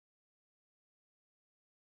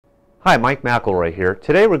Hi, Mike McElroy here.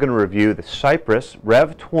 Today we're going to review the Cypress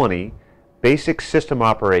Rev 20 basic system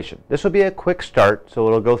operation. This will be a quick start, so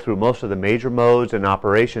it'll go through most of the major modes and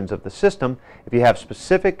operations of the system. If you have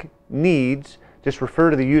specific needs, just refer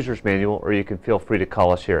to the user's manual, or you can feel free to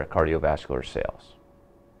call us here at Cardiovascular Sales.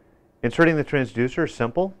 Inserting the transducer is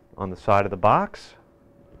simple. On the side of the box,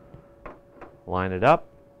 line it up,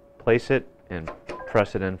 place it, and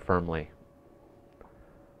press it in firmly.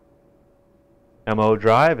 MO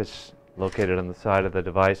drive is located on the side of the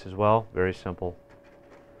device as well. Very simple.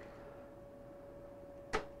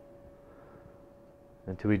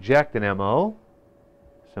 And to eject an MO,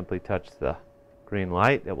 simply touch the green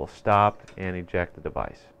light. It will stop and eject the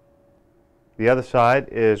device. The other side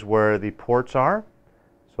is where the ports are.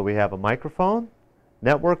 So we have a microphone,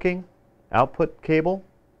 networking, output cable,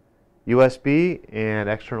 USB, and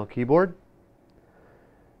external keyboard.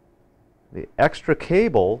 The extra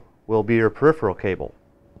cable will be your peripheral cable.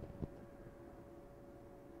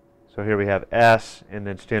 So here we have S and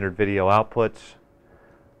then standard video outputs.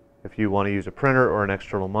 If you want to use a printer or an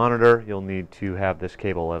external monitor, you'll need to have this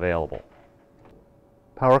cable available.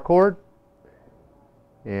 Power cord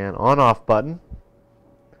and on-off button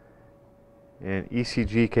and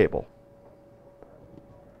ECG cable.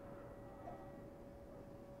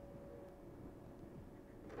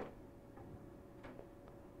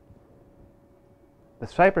 The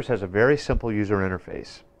Cypress has a very simple user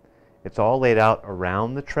interface. It's all laid out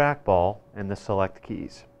around the trackball and the select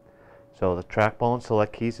keys. So the trackball and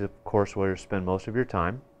select keys is of course where you spend most of your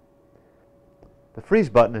time. The freeze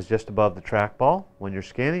button is just above the trackball. When you're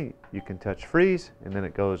scanning, you can touch freeze and then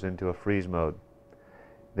it goes into a freeze mode.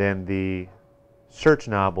 Then the search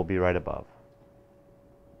knob will be right above.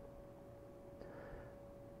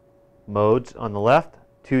 Modes on the left,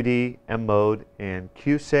 2D, M mode, and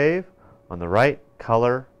Q save. On the right,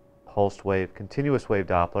 color, pulsed wave, continuous wave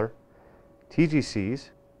Doppler,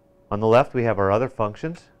 TGCs. On the left we have our other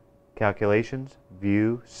functions, calculations,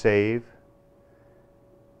 view, save,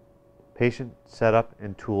 patient setup,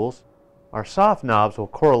 and tools. Our soft knobs will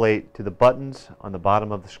correlate to the buttons on the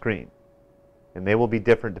bottom of the screen, and they will be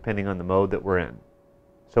different depending on the mode that we're in.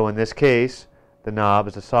 So in this case, the knob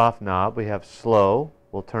is a soft knob. We have slow,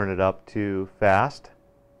 we'll turn it up to fast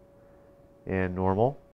and normal.